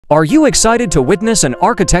Are you excited to witness an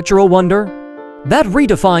architectural wonder that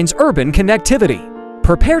redefines urban connectivity?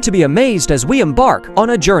 Prepare to be amazed as we embark on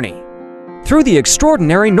a journey through the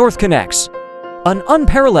extraordinary NorthConnex, an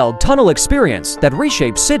unparalleled tunnel experience that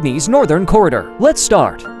reshapes Sydney's northern corridor. Let's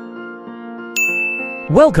start.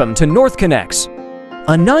 Welcome to NorthConnex,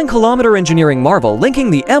 a 9-kilometer engineering marvel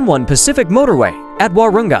linking the M1 Pacific Motorway at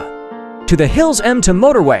Wahroonga to the Hills M2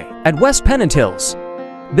 Motorway at West Pennant Hills.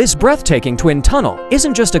 This breathtaking twin tunnel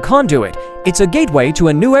isn't just a conduit, it's a gateway to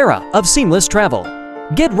a new era of seamless travel.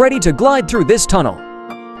 Get ready to glide through this tunnel,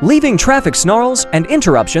 leaving traffic snarls and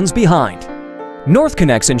interruptions behind.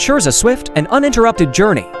 NorthConnex ensures a swift and uninterrupted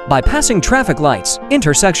journey by passing traffic lights,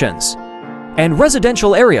 intersections, and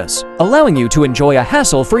residential areas, allowing you to enjoy a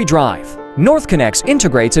hassle-free drive. NorthConnex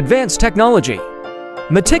integrates advanced technology,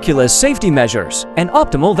 meticulous safety measures, and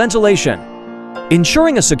optimal ventilation,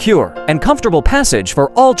 ensuring a secure and comfortable passage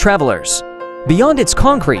for all travelers. Beyond its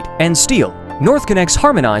concrete and steel, NorthConnex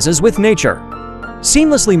harmonizes with nature,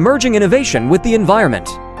 seamlessly merging innovation with the environment.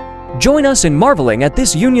 Join us in marveling at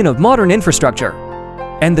this union of modern infrastructure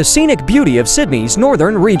and the scenic beauty of Sydney's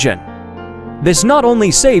northern region. This not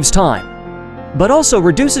only saves time, but also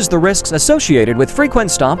reduces the risks associated with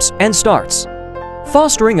frequent stops and starts,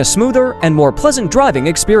 fostering a smoother and more pleasant driving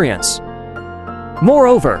experience.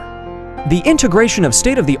 Moreover, the integration of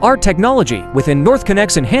state-of-the-art technology within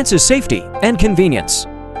NorthConnex enhances safety and convenience.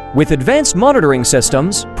 With advanced monitoring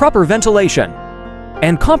systems, proper ventilation,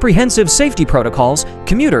 and comprehensive safety protocols,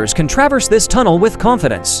 commuters can traverse this tunnel with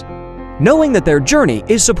confidence, knowing that their journey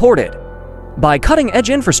is supported by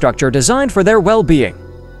cutting-edge infrastructure designed for their well-being.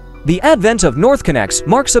 The advent of NorthConnex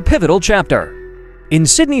marks a pivotal chapter in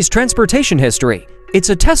Sydney's transportation history. It's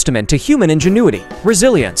a testament to human ingenuity,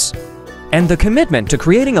 resilience, and the commitment to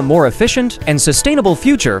creating a more efficient and sustainable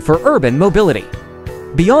future for urban mobility.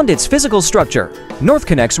 Beyond its physical structure,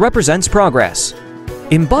 NorthConnex represents progress,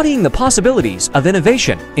 embodying the possibilities of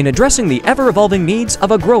innovation in addressing the ever-evolving needs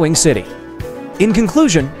of a growing city. In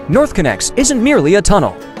conclusion, NorthConnex isn't merely a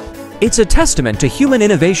tunnel. It's a testament to human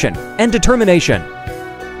innovation and determination.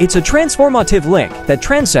 It's a transformative link that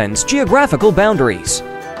transcends geographical boundaries,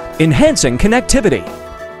 enhancing connectivity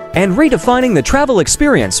and redefining the travel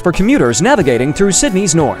experience for commuters navigating through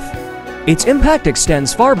Sydney's north. Its impact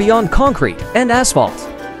extends far beyond concrete and asphalt,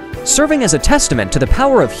 serving as a testament to the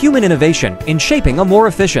power of human innovation in shaping a more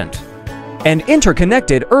efficient and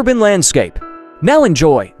interconnected urban landscape. Now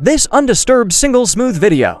enjoy this undisturbed single smooth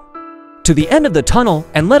video to the end of the tunnel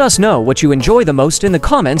and let us know what you enjoy the most in the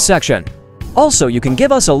comments section. Also, you can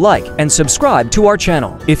give us a like and subscribe to our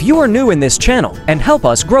channel if you are new in this channel and help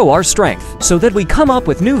us grow our strength so that we come up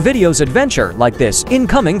with new videos adventure like this in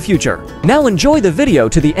coming future. Now enjoy the video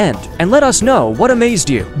to the end and let us know what amazed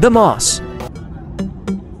you the most.